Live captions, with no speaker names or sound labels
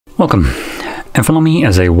Welcome. In front of me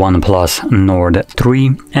is a OnePlus Nord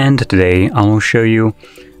 3, and today I'll show you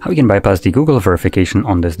how you can bypass the Google verification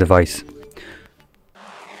on this device.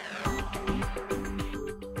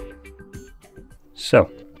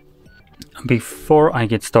 So, before I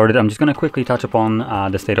get started, I'm just going to quickly touch upon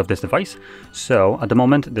the state of this device. So, at the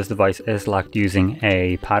moment, this device is locked using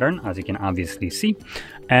a pattern, as you can obviously see.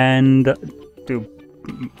 And to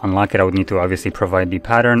unlock it, I would need to obviously provide the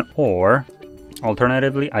pattern, or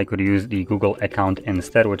alternatively, I could use the Google account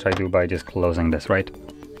instead, which I do by just closing this, right?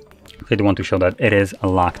 I do want to show that it is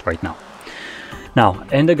locked right now. Now,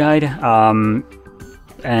 in the guide, and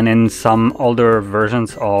in some older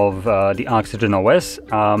versions of the Oxygen OS,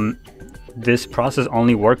 this process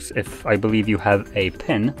only works if I believe you have a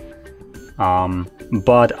PIN.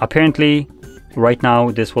 But apparently, right now,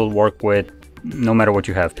 this will work with no matter what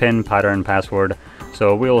you have, PIN, pattern, password.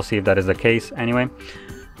 So we will see if that is the case anyway.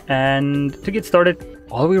 And to get started,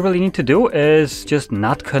 all we really need to do is just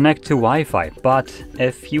not connect to Wi-Fi. But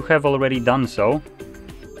if you have already done so,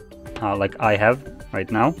 like I have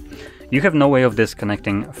right now, you have no way of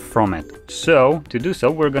disconnecting from it. So to do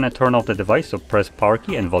so, we're going to turn off the device. So press power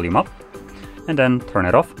key and volume up, and then turn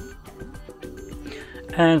it off.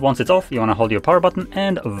 And once it's off, you want to hold your power button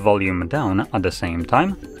and volume down at the same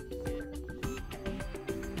time.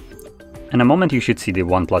 In a moment, you should see the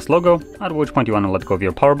OnePlus logo, at which point you want to let go of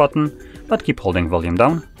your power button, but keep holding volume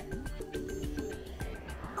down.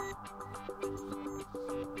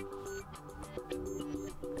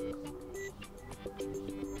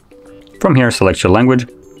 From here, select your language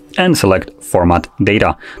and select Format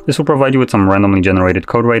Data. This will provide you with some randomly generated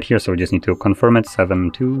code right here, so we just need to confirm it.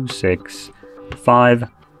 7265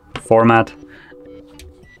 Format.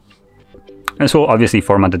 This will obviously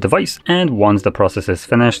format the device, and once the process is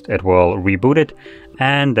finished, it will reboot it,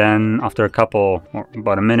 and then after a couple, or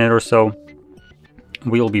about a minute or so,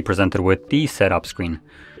 we'll be presented with the setup screen.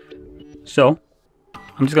 So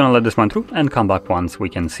I'm just gonna let this run through and come back once we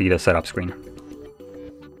can see the setup screen.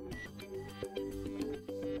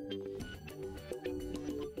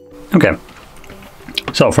 Okay,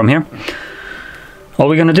 so from here, all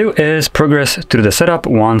we're going to do is progress through the setup.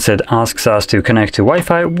 Once it asks us to connect to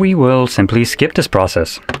Wi-Fi, we will simply skip this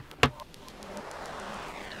process.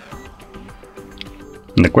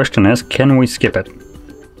 And the question is, can we skip it?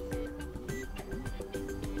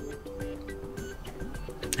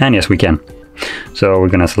 And yes, we can. So we're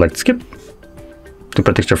going to select skip. To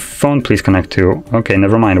protect your phone, please connect to... Okay,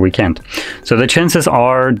 never mind, we can't. So the chances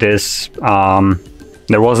are this...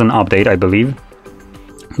 there was an update, I believe,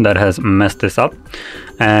 that has messed this up,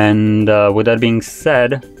 and with that being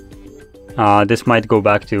said, this might go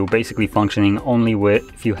back to basically functioning only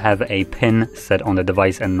if you have a PIN set on the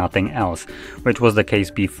device and nothing else, which was the case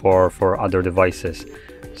before for other devices.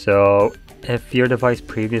 So if your device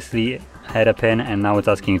previously had a PIN and now it's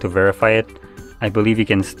asking you to verify it, I believe you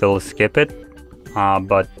can still skip it,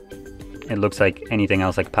 but it looks like anything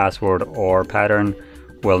else like password or pattern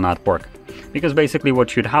will not work. Because basically what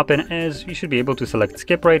should happen is you should be able to select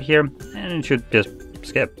skip right here, and it should just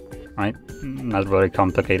skip, right? Not very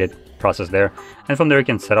complicated process there. And from there you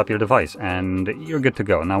can set up your device and you're good to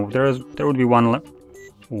go. Now there would be one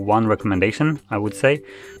recommendation, I would say,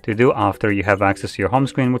 to do after you have access to your home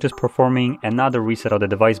screen, which is performing another reset of the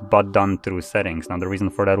device, but done through settings. Now the reason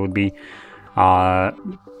for that would be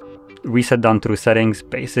reset done through settings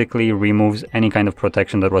basically removes any kind of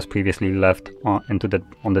protection that was previously left on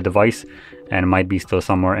the device and might be still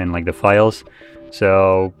somewhere in like the files.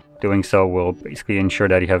 So doing so will basically ensure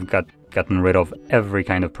that you have gotten rid of every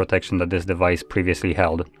kind of protection that this device previously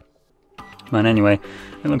held. But anyway,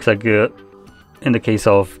 it looks like in the case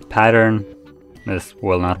of pattern, this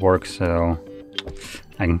will not work, so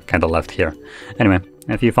I'm kind of left here. Anyway,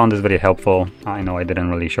 if you found this video helpful, I know I didn't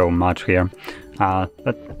really show much here,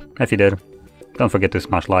 but if you did, don't forget to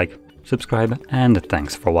smash like, subscribe, and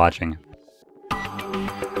thanks for watching.